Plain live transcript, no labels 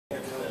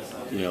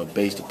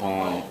based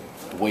upon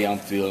the way I'm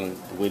feeling,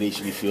 the way they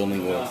should be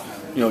feeling, or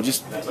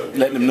just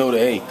letting them know that,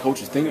 hey,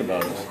 coach is thinking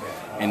about us.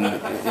 And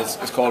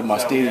it's called my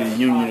State of the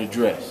Union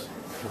address.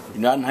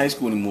 You're not in high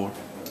school anymore.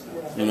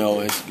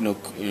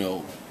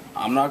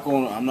 I'm not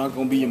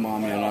gonna be your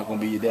mommy. I'm not gonna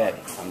be your daddy.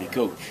 I'm your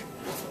coach.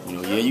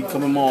 Yeah, you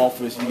come in my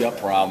office. You got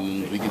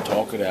problems. We can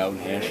talk it out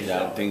and hash it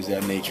out, things of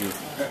that nature.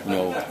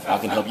 I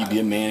can help you be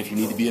a man if you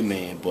need to be a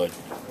man. But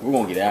we're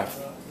gonna get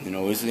after it.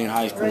 This ain't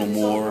high school no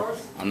more.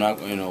 I'm not.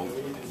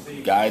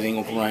 Guys ain't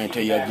gonna come around here and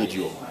tell you how good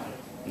you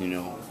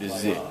are. This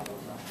is it.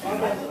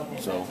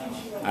 So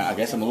I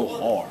guess I'm a little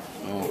hard.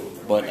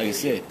 But like I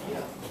said,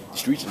 the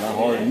streets are not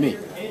harder than me.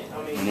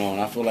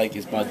 And I feel like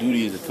it's my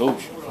duty as a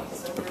coach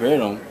to prepare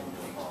them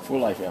for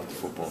life after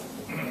football.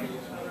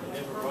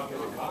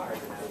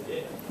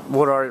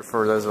 What are,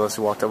 for those of us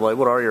who walked up late,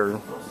 what are your,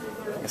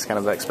 kind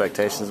of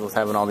expectations with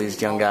having all these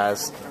young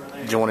guys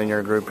joining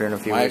your group here in a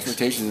few weeks? My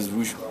expectations is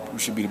we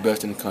should be the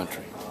best in the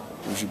country.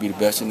 We should be the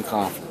best in the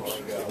conference.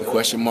 The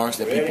question marks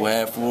that people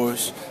have for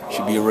us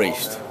should be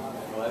erased.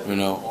 I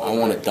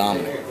want to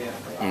dominate,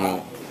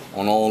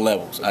 on all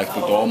levels. I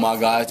expect all my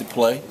guys to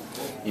play.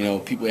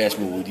 People ask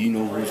me, well, do you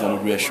know who's on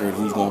the red shirt,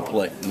 who's going to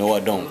play? No, I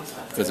don't.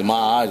 Because in my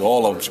eyes,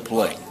 all of them should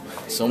play.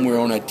 Somewhere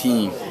on that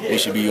team, they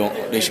should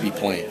be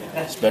playing.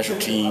 Special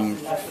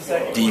teams,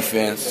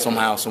 defense,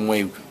 somehow, some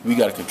way, we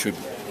got to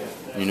contribute.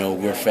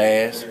 We're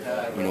fast.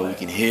 We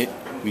can hit.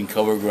 We can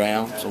cover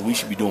ground. So we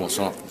should be doing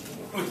something.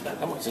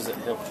 How much does it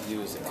help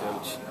you as a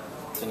coach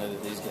to know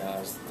that these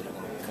guys that are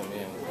going to come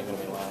in, they're going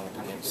to be lining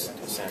up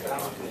against San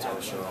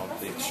Francisco on the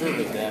field?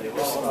 Surely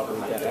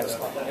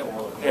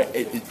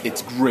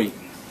it's great.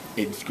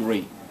 It's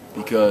great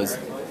because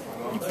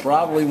you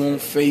probably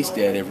won't face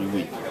that every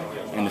week.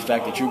 And the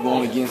fact that you're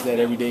going against that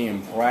every day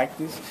in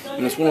practice,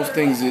 it's one of those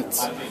things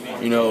that's,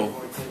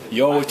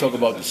 you always talk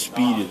about the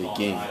speed of the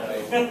game.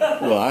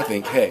 Well, I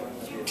think, heck,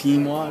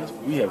 team-wise,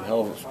 we have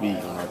hell of speed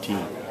on our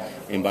team.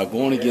 And by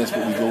going against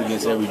what we go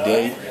against every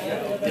day,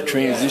 the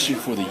transition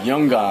for the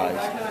young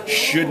guys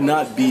should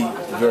not be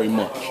very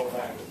much,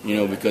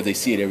 because they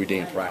see it every day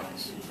in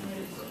practice.